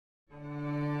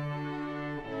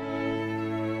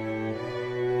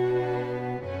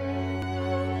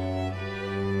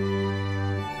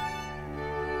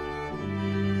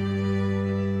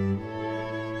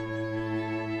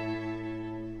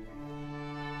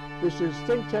This is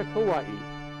Think Tech Hawaii.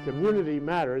 Community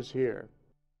matters here.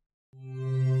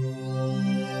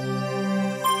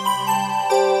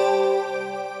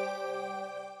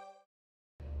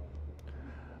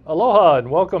 Aloha and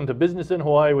welcome to Business in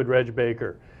Hawaii with Reg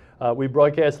Baker. We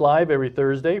broadcast live every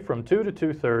Thursday from 2 to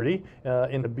 2:30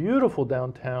 in the beautiful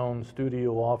downtown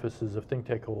studio offices of Think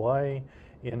Tech Hawaii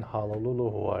in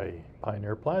Honolulu, Hawaii,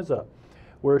 Pioneer Plaza.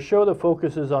 We're a show that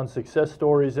focuses on success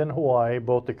stories in Hawaii,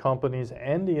 both the companies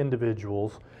and the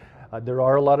individuals. There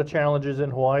are a lot of challenges in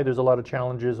Hawaii. There's a lot of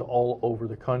challenges all over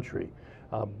the country.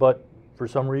 But for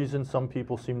some reason, some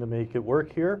people seem to make it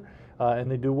work here,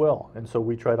 and they do well. And so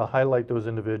we try to highlight those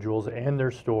individuals and their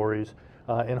stories,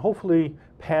 and hopefully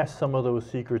pass some of those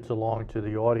secrets along to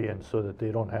the audience so that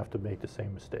they don't have to make the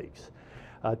same mistakes.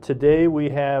 Today we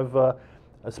have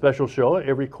a special show.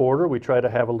 Every quarter we try to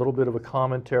have a little bit of a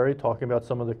commentary talking about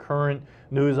some of the current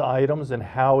news items and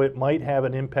how it might have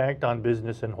an impact on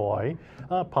business in Hawaii,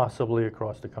 possibly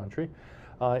across the country.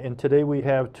 And today we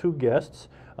have two guests.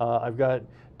 I've got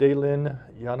Dailyn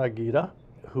Yanagida,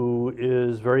 who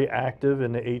is very active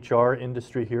in the HR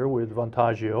industry here with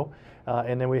Vantaggio.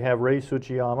 And then we have Ray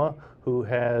Tsuchiyama, who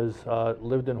has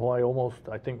lived in Hawaii almost,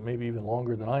 I think, maybe even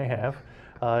longer than I have,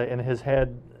 and has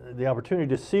had the opportunity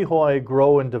to see Hawaii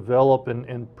grow and develop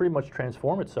and pretty much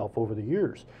transform itself over the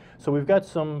years. So we've got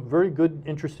some very good,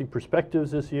 interesting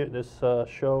perspectives this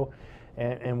show,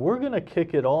 and we're going to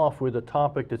kick it off with a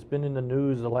topic that's been in the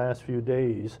news the last few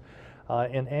days,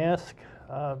 and ask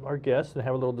our guests and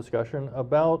have a little discussion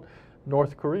about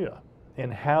North Korea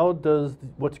and how does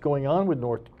what's going on with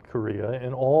North Korea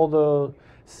and all the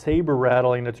saber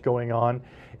rattling that's going on,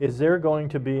 is there going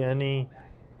to be any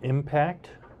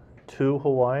impact to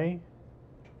Hawaii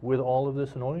with all of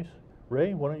this noise?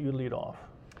 Ray, why don't you lead off?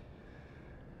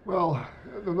 Well,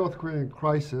 the North Korean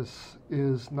crisis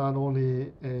is not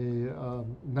only a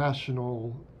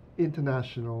national,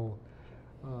 international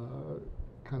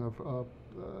kind of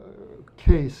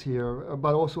case here,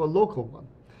 but also a local one,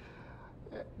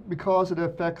 because it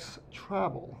affects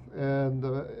travel,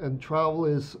 and travel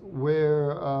is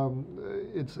where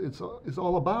it's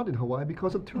all about in Hawaii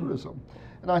because of tourism.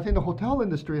 And I think the hotel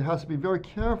industry has to be very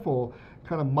careful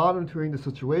kind of monitoring the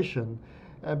situation,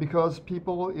 because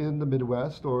people in the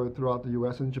Midwest or throughout the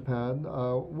US and Japan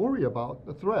worry about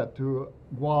the threat to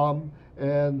Guam,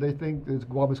 and they think that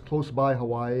Guam is close by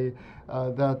Hawaii,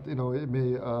 that it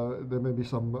may there may be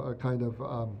some kind of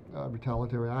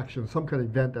retaliatory action, some kind of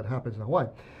event that happens in Hawaii.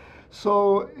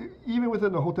 So even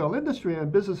within the hotel industry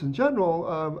and business in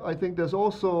general, I think there's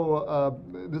also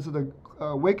this is a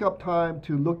wake-up time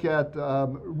to look at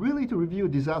really to review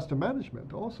disaster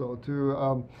management, also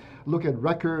to look at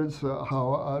records,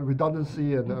 how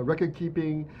redundancy and record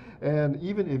keeping, and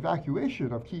even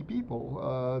evacuation of key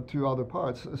people to other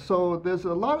parts. So there's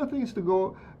a lot of things to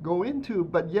go into,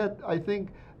 but yet I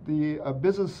think the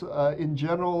business in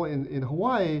general in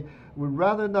Hawaii would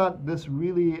rather not this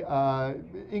really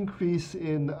increase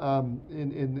in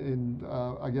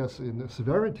I guess in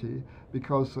severity,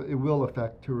 because it will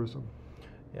affect tourism.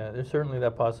 Yeah, there's certainly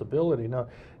that possibility. Now,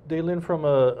 Dailyn, from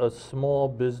a small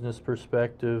business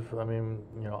perspective, I mean,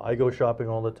 I go shopping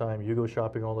all the time, you go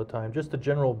shopping all the time, just the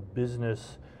general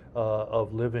business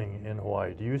of living in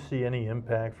Hawaii. Do you see any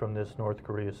impact from this North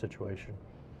Korea situation?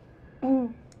 I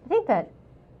think that,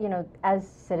 as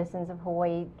citizens of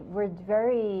Hawaii, we're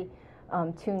very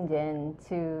tuned in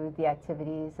to the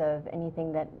activities of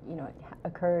anything that,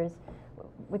 occurs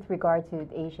with regard to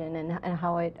Asian and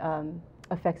how it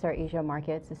affects our Asia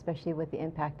markets, especially with the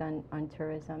impact on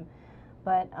tourism.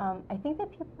 But I think that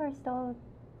people are still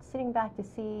sitting back to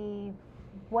see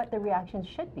what the reactions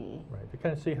should be. Right, to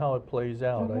kind of see how it plays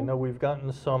out. Mm-hmm. I know we've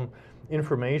gotten some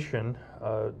information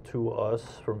to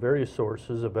us from various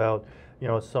sources about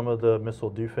some of the missile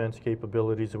defense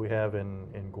capabilities that we have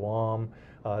in Guam,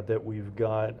 that we've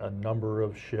got a number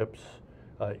of ships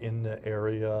in the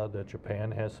area, that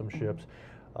Japan has some ships.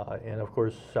 And of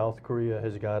course, South Korea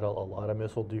has got a lot of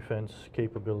missile defense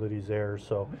capabilities there.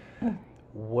 So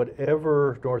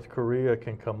whatever North Korea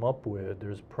can come up with,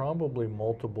 there's probably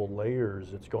multiple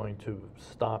layers that's going to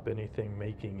stop anything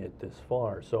making it this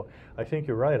far. So I think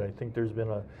you're right. I think there's been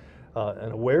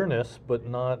an awareness, but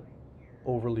not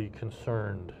overly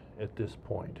concerned at this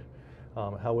point.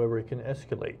 However, it can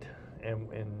escalate.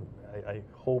 And I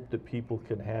hope that people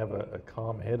can have a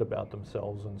calm head about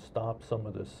themselves and stop some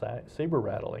of this saber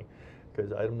rattling,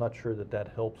 because I'm not sure that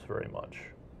helps very much.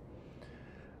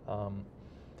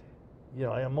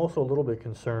 I am also a little bit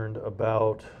concerned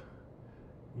about,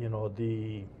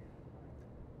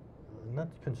 not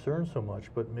concerned so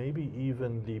much, but maybe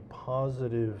even the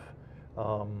positive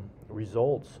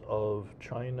results of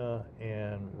China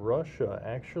and Russia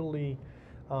actually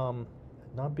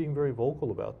not being very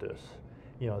vocal about this.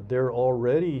 You know, they're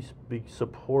already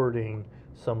supporting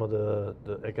some of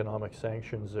the economic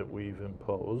sanctions that we've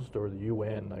imposed, or the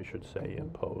UN, I should say,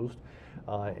 imposed,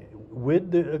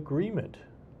 with the agreement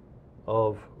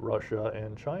of Russia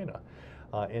and China.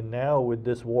 And now with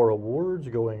this war of words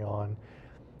going on,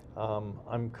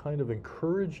 I'm kind of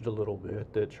encouraged a little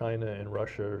bit that China and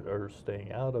Russia are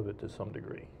staying out of it to some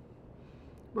degree.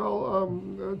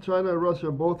 Well, China and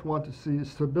Russia both want to see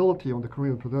stability on the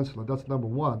Korean Peninsula. That's number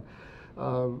one.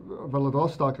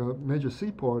 Vladivostok, a major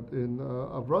seaport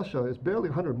of Russia, is barely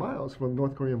 100 miles from the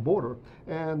North Korean border.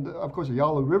 And of course, the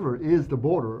Yalu River is the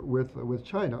border with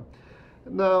China.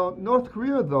 Now, North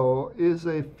Korea, though, is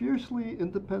a fiercely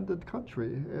independent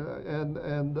country and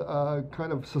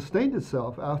kind of sustained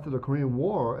itself after the Korean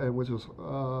War, and which was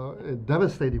a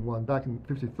devastating one back in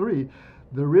 '53.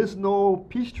 There is no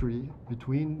peace treaty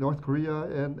between North Korea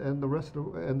and the rest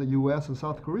of and the U.S. and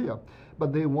South Korea,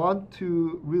 but they want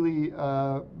to really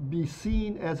be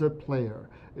seen as a player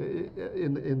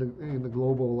in the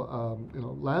global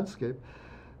landscape.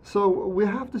 So we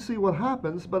have to see what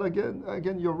happens. But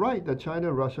again, you're right that China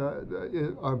and Russia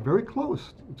are very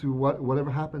close to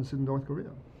whatever happens in North Korea.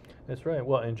 That's right.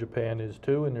 Well, and Japan is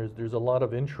too, and there's a lot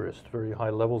of interest, very high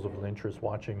levels of interest,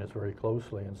 watching this very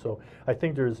closely. And so I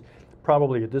think there's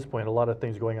probably at this point a lot of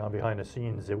things going on behind the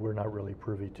scenes that we're not really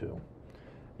privy to.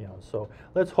 You know, so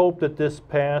let's hope that this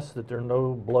passes, that there's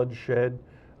no bloodshed.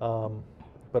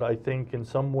 But I think in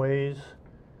some ways,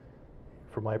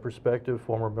 from my perspective,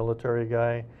 former military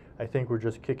guy, I think we're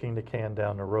just kicking the can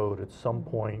down the road. At some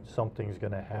point, something's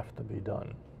going to have to be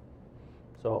done.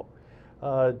 So,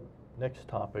 next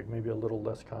topic, maybe a little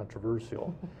less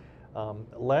controversial.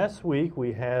 Last week,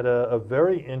 we had a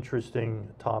very interesting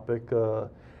topic.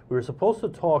 We were supposed to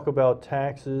talk about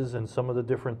taxes and some of the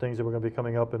different things that were going to be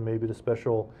coming up in maybe the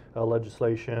special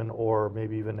legislation or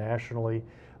maybe even nationally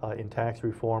in tax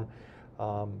reform.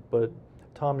 But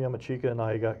Tom Yamachika and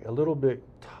I got a little bit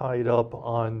tied up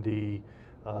on the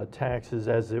taxes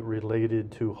as it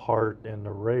related to HART and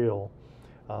the rail.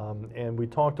 And we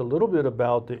talked a little bit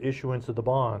about the issuance of the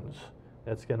bonds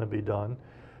that's going to be done,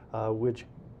 which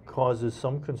causes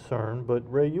some concern. But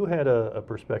Ray, you had a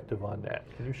perspective on that.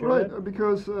 Can you share that? Right,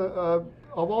 because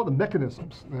of all the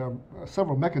mechanisms, there are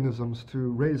several mechanisms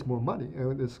to raise more money.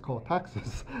 It's called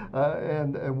taxes,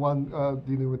 and one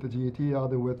dealing with the GET,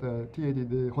 other with TAT,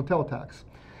 the hotel tax.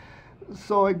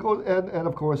 So it goes, and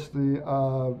of course the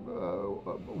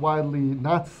widely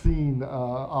not seen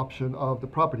option of the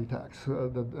property tax.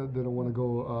 That they don't want to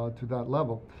go to that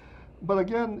level. But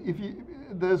again,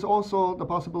 there's also the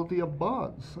possibility of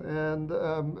bonds, and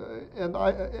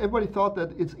everybody thought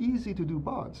that it's easy to do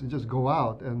bonds. You just go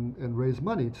out and raise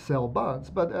money to sell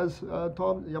bonds. But as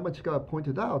Tom Yamachika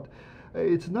pointed out,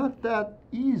 it's not that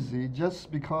easy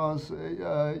just because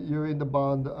you're in the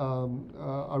bond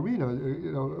arena.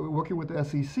 You know, working with the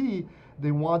SEC,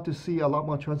 they want to see a lot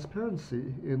more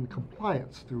transparency in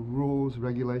compliance to rules,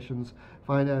 regulations,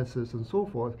 finances, and so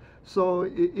forth. So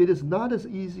it is not as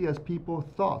easy as people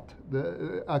thought,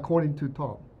 according to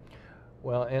Tom.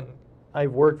 Well, and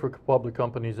I've worked for public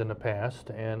companies in the past,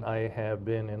 and I have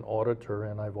been an auditor,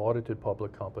 and I've audited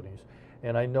public companies.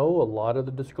 And I know a lot of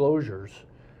the disclosures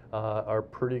are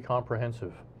pretty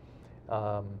comprehensive.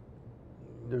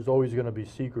 There's always going to be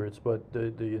secrets, but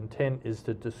the intent is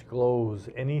to disclose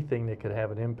anything that could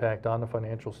have an impact on the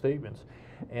financial statements.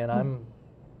 And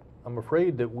I'm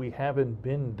afraid that we haven't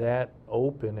been that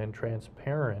open and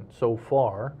transparent so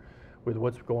far with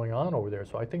what's going on over there.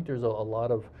 So I think there's a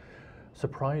lot of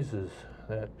surprises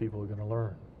that people are going to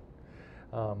learn.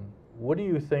 What do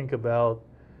you think about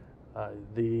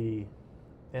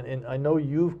and I know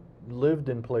you've lived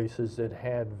in places that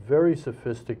had very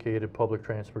sophisticated public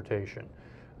transportation,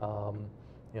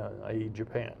 i.e.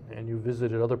 Japan, and you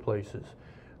visited other places.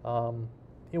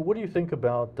 What do you think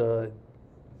about the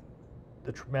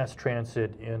mass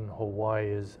transit in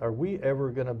Hawaii? Are we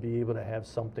ever going to be able to have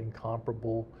something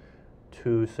comparable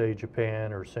to, say,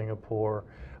 Japan or Singapore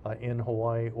in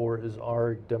Hawaii, or is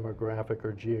our demographic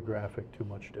or geographic too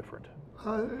much different?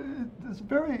 It's a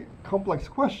very complex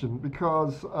question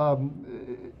because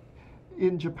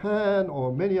in Japan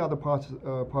or many other parts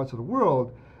of the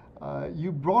world,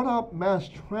 you brought up mass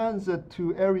transit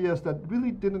to areas that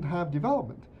really didn't have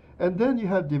development. And then you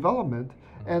had development,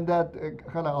 and that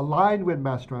kind of aligned with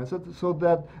mass transit, so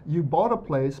that you bought a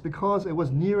place because it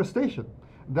was near a station.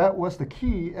 That was the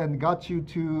key and got you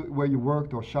to where you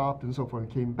worked or shopped and so forth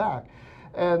and came back.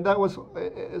 And that was,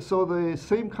 so the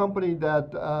same company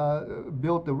that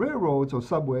built the railroads or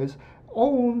subways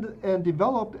owned and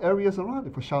developed areas around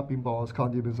it for shopping malls,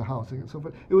 condominiums, and housing, and so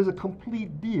forth. It was a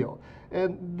complete deal.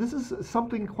 And this is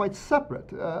something quite separate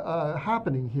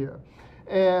happening here.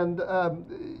 And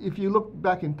if you look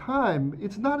back in time,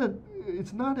 it's not a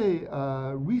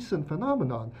recent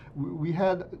phenomenon. We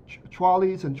had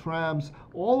trolleys and trams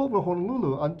all over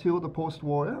Honolulu until the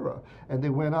post-war era. And they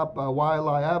went up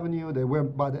Waialae Avenue, they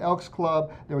went by the Elks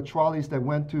Club, there were trolleys that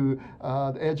went to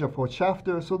the edge of Fort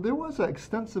Shafter. So there was an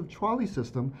extensive trolley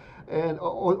system, and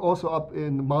also up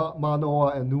in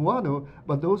Manoa and Nuuanu,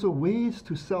 but those are ways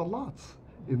to sell lots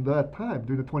in that time,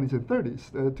 during the 20s and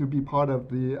 30s, to be part of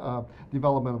the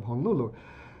development of Honolulu.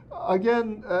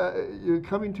 Again, you're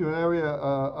coming to an area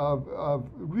of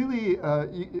really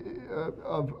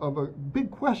of a big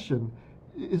question.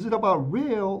 Is it about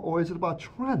rail or is it about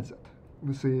transit?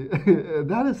 You see,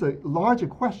 that is a larger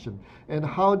question. And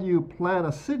how do you plan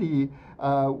a city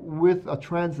with a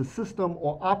transit system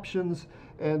or options?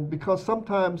 And because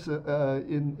sometimes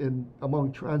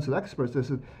among transit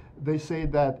experts, they say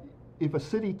that if a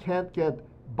city can't get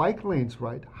bike lanes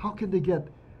right, how can they get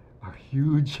a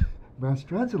huge mass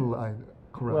transit line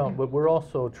correct? Well, but we're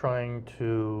also trying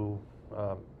to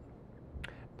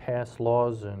pass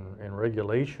laws and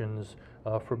regulations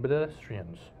for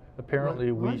pedestrians.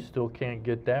 Apparently, we still can't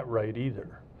get that right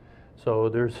either. So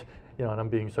there's, and I'm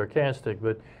being sarcastic,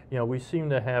 but we seem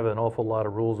to have an awful lot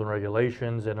of rules and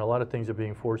regulations, and a lot of things are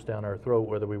being forced down our throat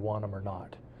whether we want them or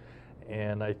not.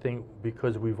 And I think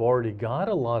because we've already got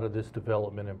a lot of this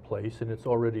development in place and it's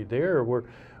already there,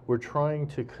 we're trying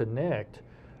to connect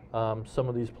some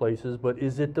of these places, but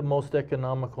is it the most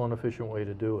economical and efficient way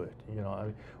to do it? I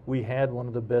mean, we had one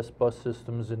of the best bus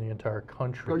systems in the entire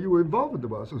country. Oh, you were involved with the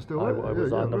bus, still? I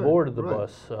was on the board of the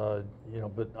bus,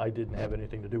 but I didn't have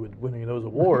anything to do with winning those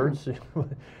awards.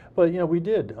 But we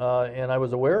did, and I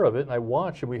was aware of it, and I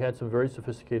watched, and we had some very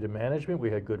sophisticated management.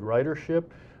 We had good ridership.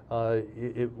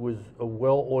 It was a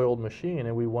well-oiled machine,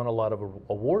 and we won a lot of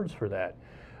awards for that.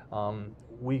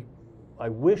 I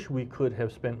wish we could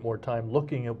have spent more time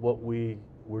looking at what we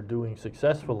were doing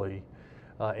successfully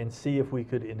and see if we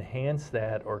could enhance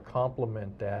that or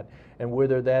complement that, and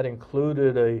whether that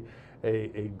included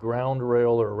a ground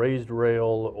rail or a raised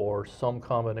rail or some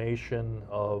combination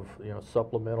of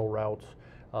supplemental routes.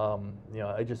 I'm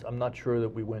not sure that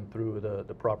we went through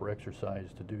the proper exercise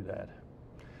to do that.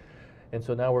 And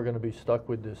so now we're going to be stuck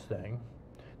with this thing.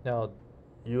 Now,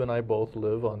 you and I both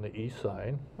live on the east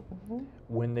side. Mm-hmm.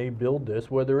 When they build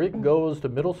this, whether it goes to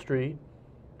Middle Street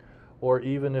or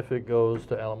even if it goes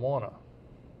to Ala Moana,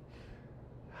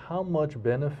 how much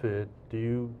benefit do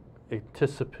you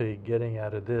anticipate getting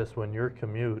out of this when your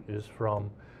commute is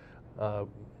from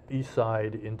east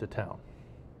side into town?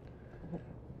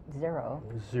 Zero.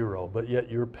 Zero, but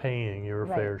yet you're paying your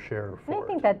fair share for it. And I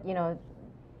think that,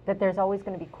 that there's always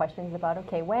going to be questions about,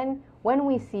 okay, when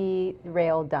we see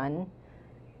rail done,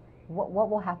 what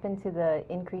will happen to the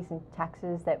increase in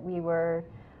taxes that we were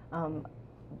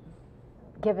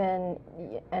given,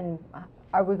 and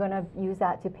are we going to use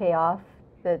that to pay off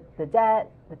the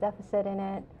debt, the deficit in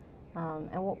it,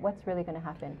 and what's really going to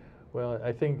happen? Well,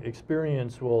 I think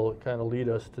experience will kind of lead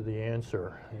us to the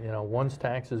answer. Once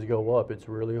taxes go up, it's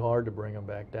really hard to bring them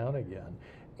back down again.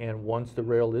 And once the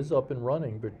rail is up and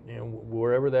running, but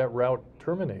wherever that route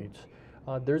terminates,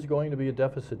 there's going to be a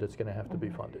deficit that's going to have to be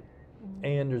funded.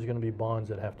 And there's going to be bonds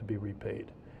that have to be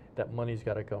repaid. That money's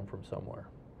got to come from somewhere.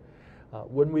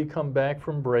 When we come back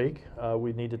from break,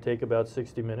 we need to take about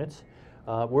 60 minutes.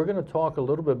 We're going to talk a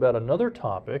little bit about another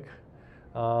topic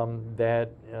that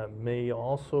may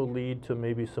also lead to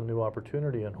maybe some new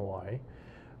opportunity in Hawaii.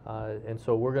 And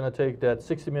so we're going to take that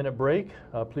 60-minute break.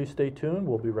 Please stay tuned.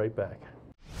 We'll be right back.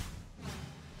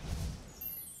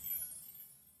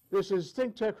 This is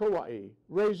Think Tech Hawaii,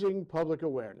 raising public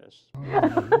awareness.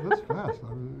 That's fast.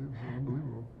 I mean, it's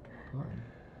unbelievable.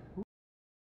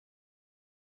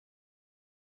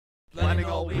 Planning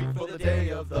all week for the day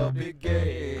of the big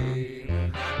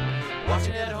game.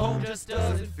 Watching at home just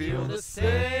doesn't feel the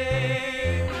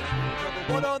same.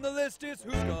 Number one on the list is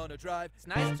who's gonna drive. It's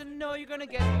nice to know you're gonna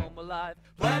get home alive.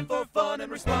 Plan for fun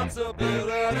and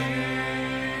responsibility.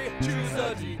 Choose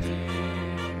a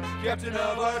DD, captain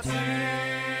of our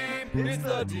team. It's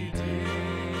the DD.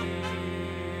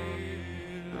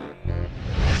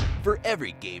 For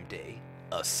every game day,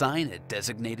 assign a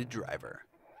designated driver.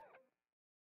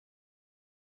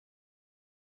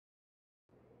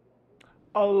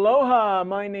 Aloha,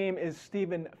 my name is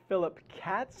Stephen Philip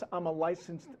Katz. I'm a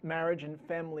licensed marriage and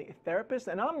family therapist,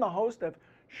 and I'm the host of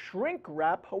Shrink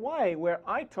Wrap Hawaii, where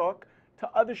I talk to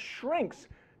other shrinks.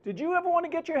 Did you ever want to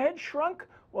get your head shrunk?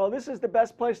 Well, this is the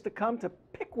best place to come to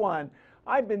pick one.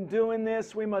 I've been doing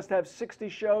this. We must have 60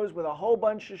 shows with a whole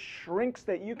bunch of shrinks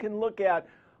that you can look at.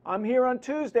 I'm here on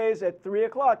Tuesdays at 3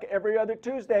 o'clock every other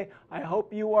Tuesday. I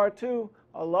hope you are too.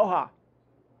 Aloha.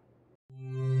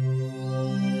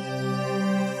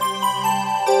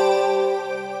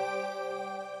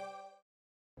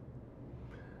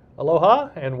 Aloha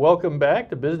and welcome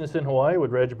back to Business in Hawaii with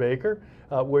Reg Baker.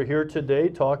 We're here today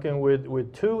talking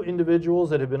with two individuals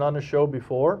that have been on the show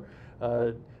before,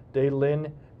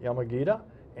 Dailyn Yanagida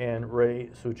and Rei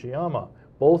Tsuchiyama.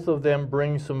 Both of them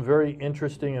bring some very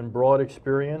interesting and broad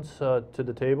experience to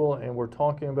the table, and we're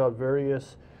talking about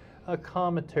various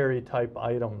commentary type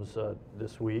items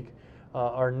this week.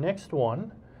 Our next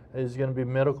one is going to be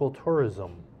medical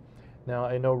tourism. Now,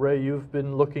 I know, Ray, you've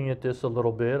been looking at this a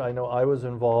little bit. I know I was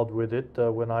involved with it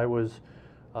when I was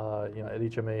at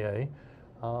HMAA.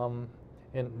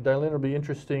 And Dailyn, it'll be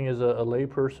interesting as a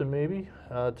layperson maybe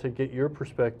to get your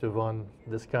perspective on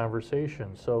this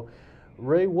conversation. So,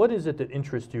 Ray, what is it that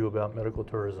interests you about medical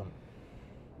tourism?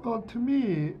 Well, to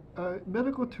me,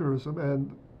 medical tourism,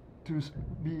 and to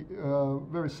be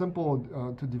very simple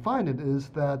to define it, is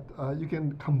that you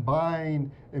can combine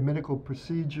a medical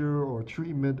procedure or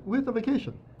treatment with a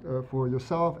vacation for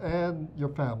yourself and your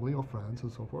family or friends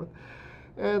and so forth.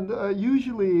 And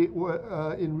usually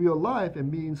in real life, it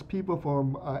means people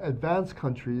from advanced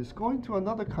countries going to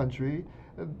another country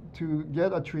to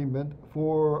get a treatment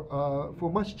for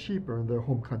much cheaper in their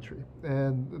home country.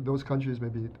 And those countries may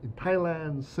be in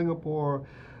Thailand, Singapore,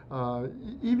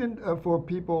 even for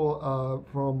people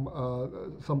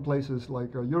from some places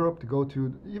like Europe to go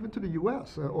to, even to the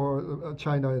US or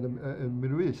China and the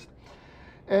Middle East.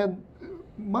 And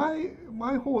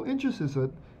my whole interest is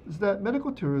that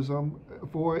medical tourism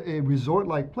for a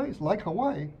resort-like place like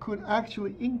Hawaii could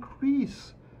actually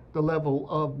increase the level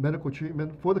of medical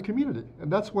treatment for the community.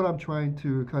 And that's what I'm trying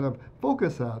to kind of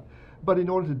focus at. But in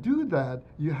order to do that,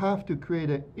 you have to create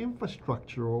an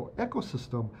infrastructural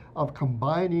ecosystem of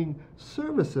combining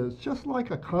services, just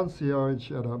like a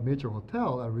concierge at a major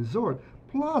hotel, a resort,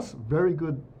 plus very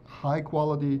good high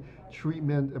quality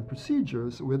treatment and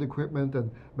procedures with equipment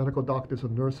and medical doctors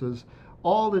and nurses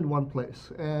all in one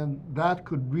place. And that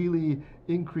could really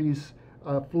increase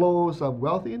flows of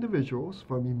wealthy individuals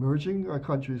from emerging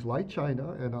countries like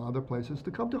China and other places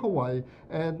to come to Hawaii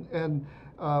and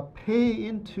pay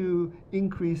into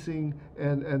increasing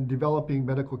and developing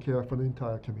medical care for the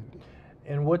entire community.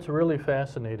 And what's really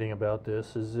fascinating about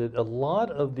this is that a lot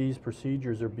of these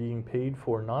procedures are being paid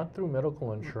for not through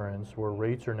medical insurance where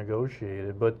rates are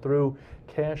negotiated, but through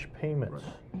cash payments.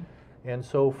 Right. And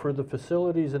so for the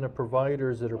facilities and the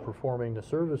providers that are performing the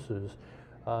services,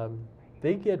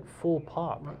 they get full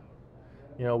pop, right,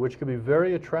 you know, which could be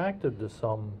very attractive to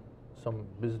some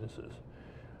businesses.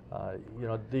 You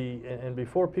know, and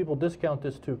before people discount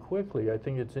this too quickly, I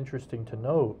think it's interesting to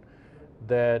note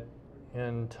that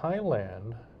in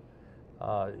Thailand,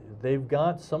 they've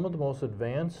got some of the most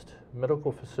advanced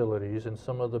medical facilities and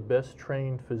some of the best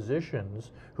trained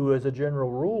physicians who, as a general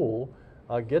rule,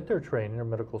 get their training in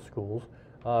medical schools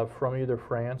from either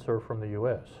France or from the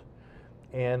US.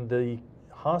 And the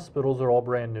hospitals are all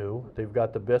brand new. They've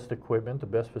got the best equipment, the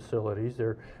best facilities.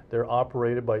 They're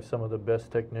operated by some of the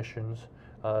best technicians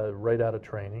right out of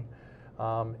training.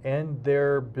 And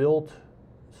they're built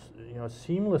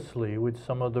seamlessly with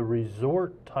some of the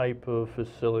resort type of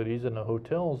facilities and the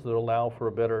hotels that allow for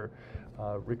a better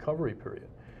recovery period.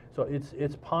 So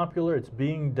it's popular, it's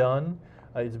being done.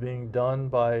 It's being done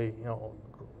by,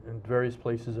 in various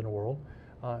places in the world.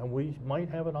 And we might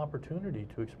have an opportunity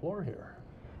to explore here.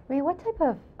 Ray, what type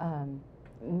of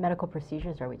medical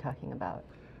procedures are we talking about?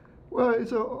 Well,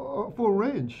 it's a full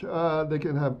range. They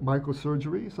can have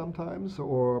microsurgery sometimes,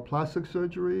 or plastic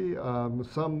surgery.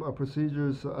 Some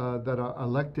procedures that are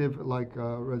elective, like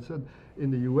Red said,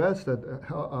 in the U.S. that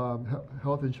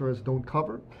health insurance don't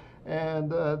cover.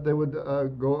 And they would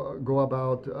go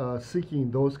about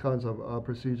seeking those kinds of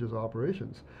procedures or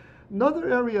operations.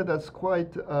 Another area that's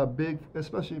quite big,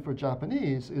 especially for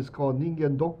Japanese, is called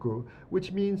ningen doku,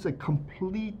 which means a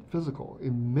complete physical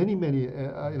in many,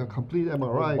 complete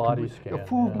MRI,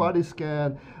 full body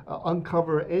scan,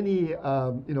 uncover any,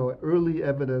 early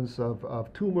evidence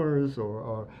of tumors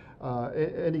or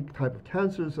any type of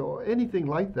cancers or anything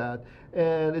like that.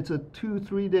 And it's a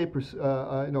 2-3 day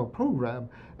program,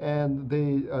 and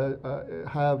they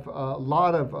have a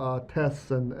lot of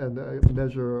tests and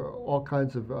measure all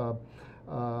kinds of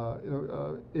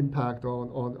impact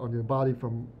on your body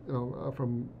from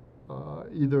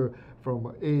either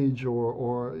from age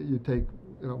or you take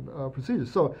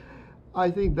procedures. So I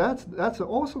think that's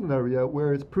also an area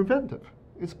where it's preventive.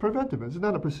 It's preventive. It's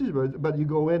not a procedure, but you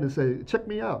go in and say, check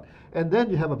me out. And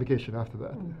then you have a vacation after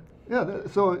that. Yeah,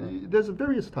 so there's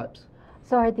various types.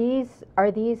 So are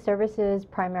these services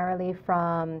primarily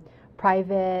from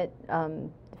private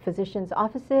physicians'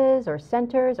 offices or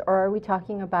centers, or are we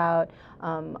talking about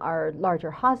our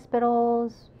larger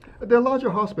hospitals? They're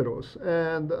larger hospitals,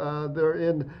 and they're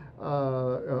in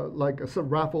like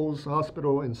Raffles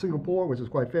Hospital in Singapore, which is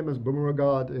quite famous,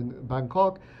 Bumrungrad in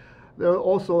Bangkok. They're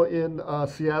also in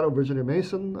Seattle, Virginia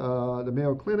Mason, the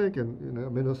Mayo Clinic in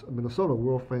Minnesota,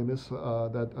 world famous,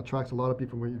 that attracts a lot of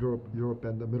people from Europe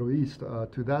and the Middle East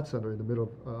to that center in the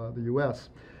middle of the U.S.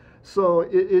 So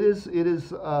it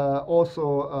is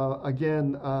also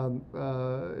again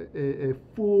a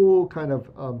full kind of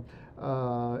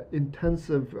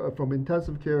intensive from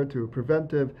intensive care to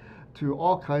preventive to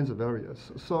all kinds of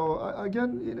areas. So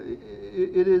again,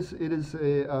 it is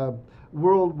a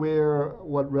world where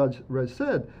what Reg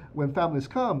said, when families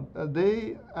come,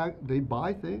 they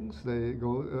buy things, they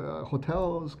go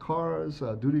hotels, cars,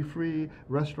 duty-free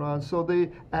restaurants, so they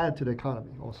add to the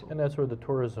economy also. And that's where the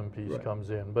tourism piece Right. comes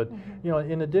in. But you know,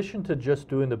 in addition to just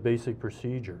doing the basic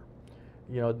procedure,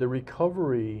 you know, the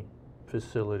recovery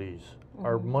facilities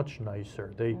are much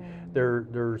nicer.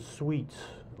 They're suites,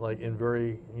 like in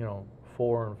very, you know,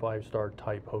 4- and 5-star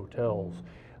type hotels.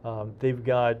 They've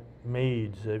got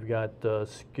maids, they've got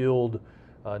skilled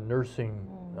nursing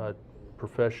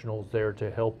professionals there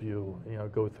to help you, you know,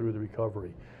 go through the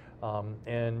recovery.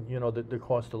 And you know, the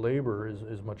cost of labor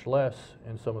is much less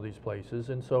in some of these places,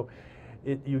 and so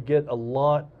you get a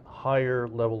lot higher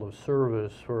level of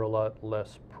service for a lot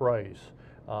less price,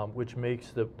 which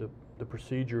makes the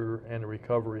procedure and the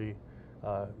recovery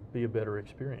be a better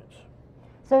experience.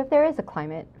 So if there is a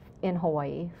climate in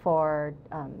Hawaii for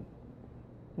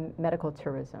medical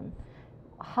tourism,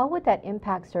 how would that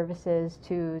impact services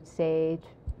to, say,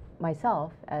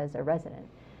 myself as a resident?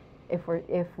 If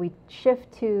we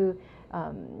shift to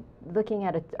looking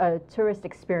at a tourist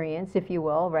experience, if you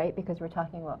will, right, because we're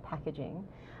talking about packaging,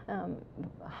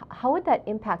 how would that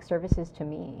impact services to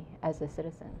me as a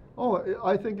citizen? Oh,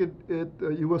 I think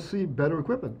you will see better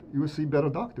equipment. You will see better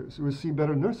doctors. You will see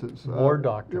better nurses. More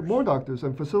doctors. More doctors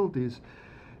and facilities.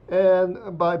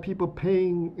 And by people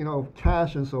paying, you know,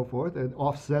 cash and so forth, it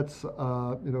offsets,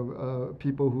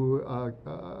 people who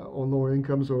on lower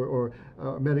incomes or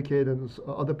Medicaid and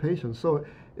other patients. So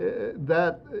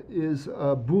that is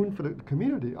a boon for the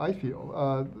community. I feel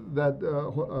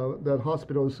that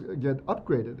hospitals get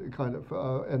upgraded, kind of,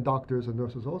 and doctors and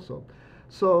nurses also.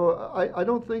 So I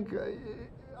don't think,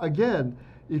 again,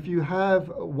 if you have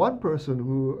one person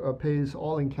who pays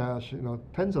all in cash, you know,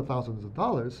 tens of thousands of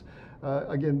dollars.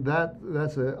 Again,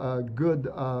 that's a good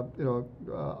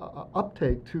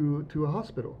uptake to a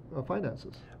hospital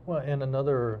finances. Well, and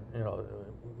another, you know,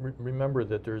 remember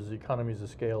that there's economies of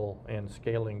scale and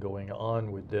scaling going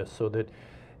on with this, so that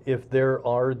if there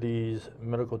are these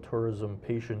medical tourism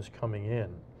patients coming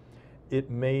in,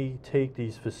 it may take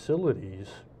these facilities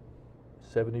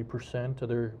 70% of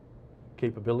their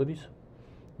capabilities.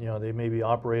 You know, they may be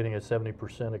operating at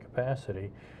 70% of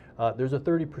capacity. There's a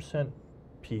 30%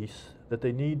 piece that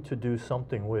they need to do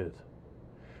something with.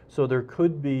 So there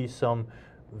could be some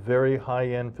very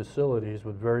high-end facilities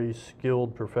with very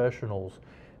skilled professionals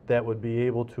that would be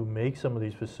able to make some of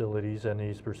these facilities and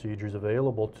these procedures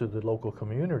available to the local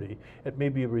community at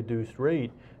maybe a reduced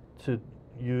rate to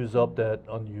use up that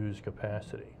unused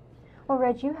capacity. Well,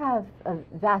 Reg, you have a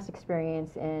vast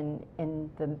experience in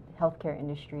the healthcare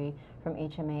industry from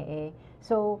HMAA.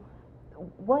 So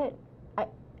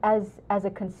as a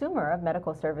consumer of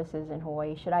medical services in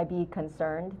Hawaii, should I be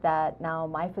concerned that now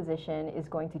my physician is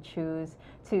going to choose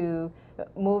to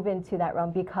move into that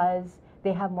realm because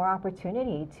they have more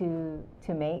opportunity to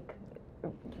make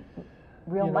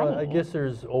real money? I guess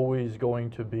there's always going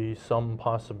to be some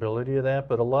possibility of that,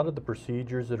 but a lot of the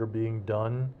procedures that are being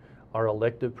done are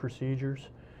elective procedures,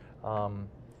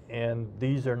 and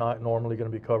these are not normally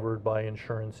going to be covered by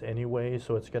insurance anyway,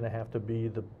 so it's going to have to be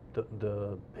the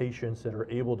patients that are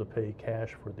able to pay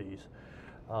cash for these.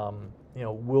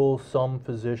 Will some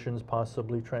physicians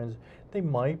possibly they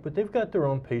might, but they've got their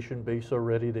own patient base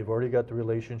already. They've already got the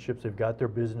relationships. They've got their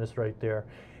business right there.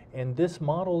 And this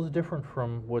model is different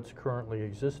from what's currently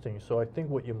existing. So I think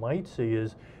what you might see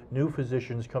is new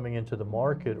physicians coming into the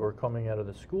market or coming out of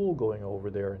the school going over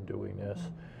there and doing this,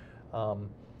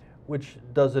 which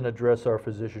doesn't address our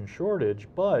physician shortage,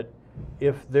 but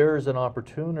if there's an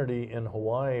opportunity in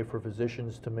Hawaii for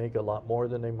physicians to make a lot more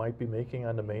than they might be making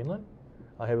on the mainland,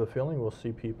 I have a feeling we'll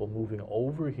see people moving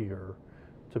over here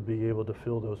to be able to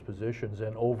fill those positions.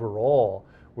 And overall,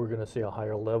 we're going to see a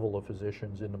higher level of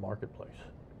physicians in the marketplace.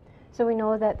 So we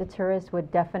know that the tourists would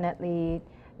definitely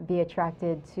be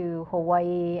attracted to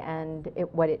Hawaii and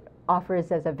what it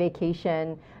offers as a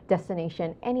vacation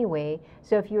destination anyway.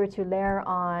 So if you were to layer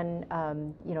on,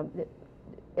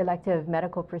 elective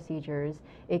medical procedures,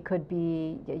 it could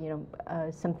be,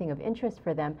 something of interest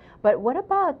for them. But what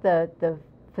about the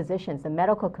physicians, the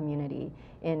medical community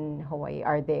in Hawaii?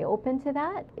 Are they open to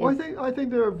that? Well, I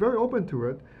think they're very open to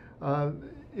it.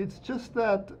 It's just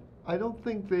that I don't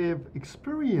think they've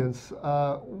experienced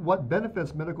what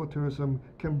benefits medical tourism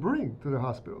can bring to the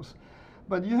hospitals.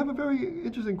 But you have a very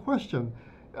interesting question.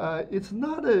 It's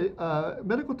not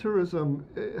medical tourism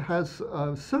has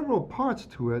several parts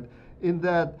to it, in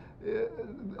that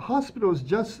hospitals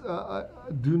just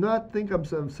do not think of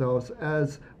themselves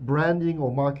as branding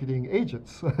or marketing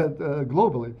agents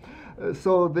globally.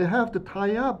 So they have to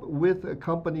tie up with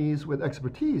companies with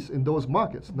expertise in those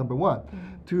markets, number one,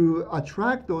 to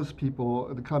attract those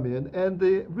people to come in, and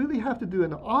they really have to do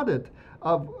an audit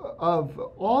of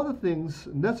all the things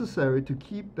necessary to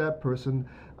keep that person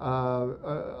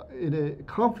in a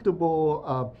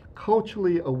comfortable,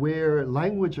 culturally aware,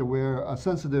 language aware,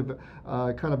 sensitive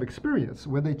kind of experience.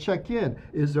 When they check in,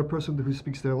 is there a person who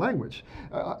speaks their language?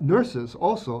 Nurses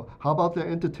also, how about their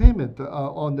entertainment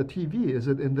on the TV? Is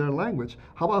it in their language?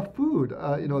 How about food?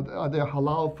 Are there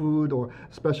halal food or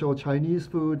special Chinese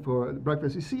food for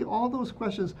breakfast? You see all those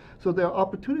questions. So there are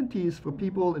opportunities for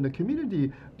people in the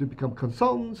community to become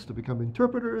consultants, to become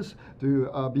interpreters,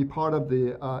 to be part of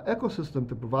the ecosystem,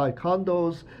 to provide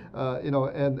condos,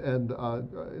 and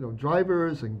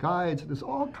drivers and guides. There's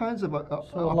all kinds of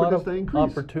opportunities that increase.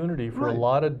 Opportunity for a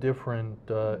lot of different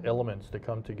elements to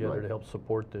come together to help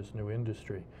support this new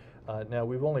industry. Now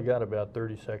we've only got about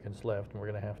 30 seconds left, and we're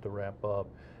going to have to wrap up.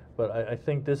 But I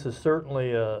think this is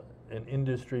certainly an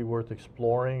industry worth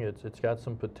exploring. It's got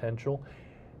some potential.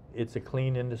 It's a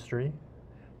clean industry.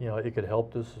 It could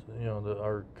help this,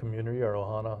 our community, our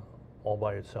ohana, all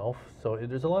by itself. So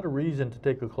there's a lot of reason to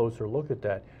take a closer look at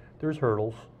that. There's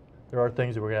hurdles. There are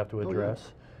things that we're going to have to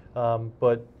address.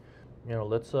 But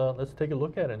let's take a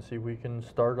look at it and see if we can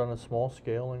start on a small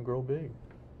scale and grow big.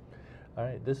 All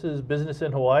right, this is Business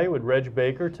in Hawaii with Reg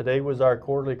Baker. Today was our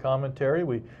quarterly commentary.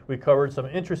 We covered some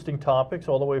interesting topics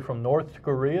all the way from North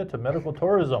Korea to medical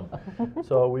tourism.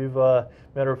 So we've,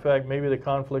 matter of fact, maybe the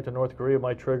conflict in North Korea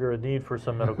might trigger a need for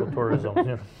some medical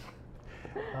tourism.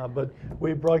 But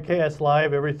we broadcast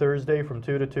live every Thursday from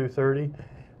 2 to 2:30.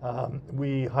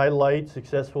 We highlight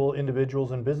successful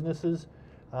individuals and businesses.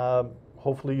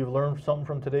 Hopefully you've learned something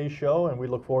from today's show, and we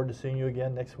look forward to seeing you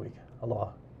again next week.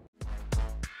 Aloha.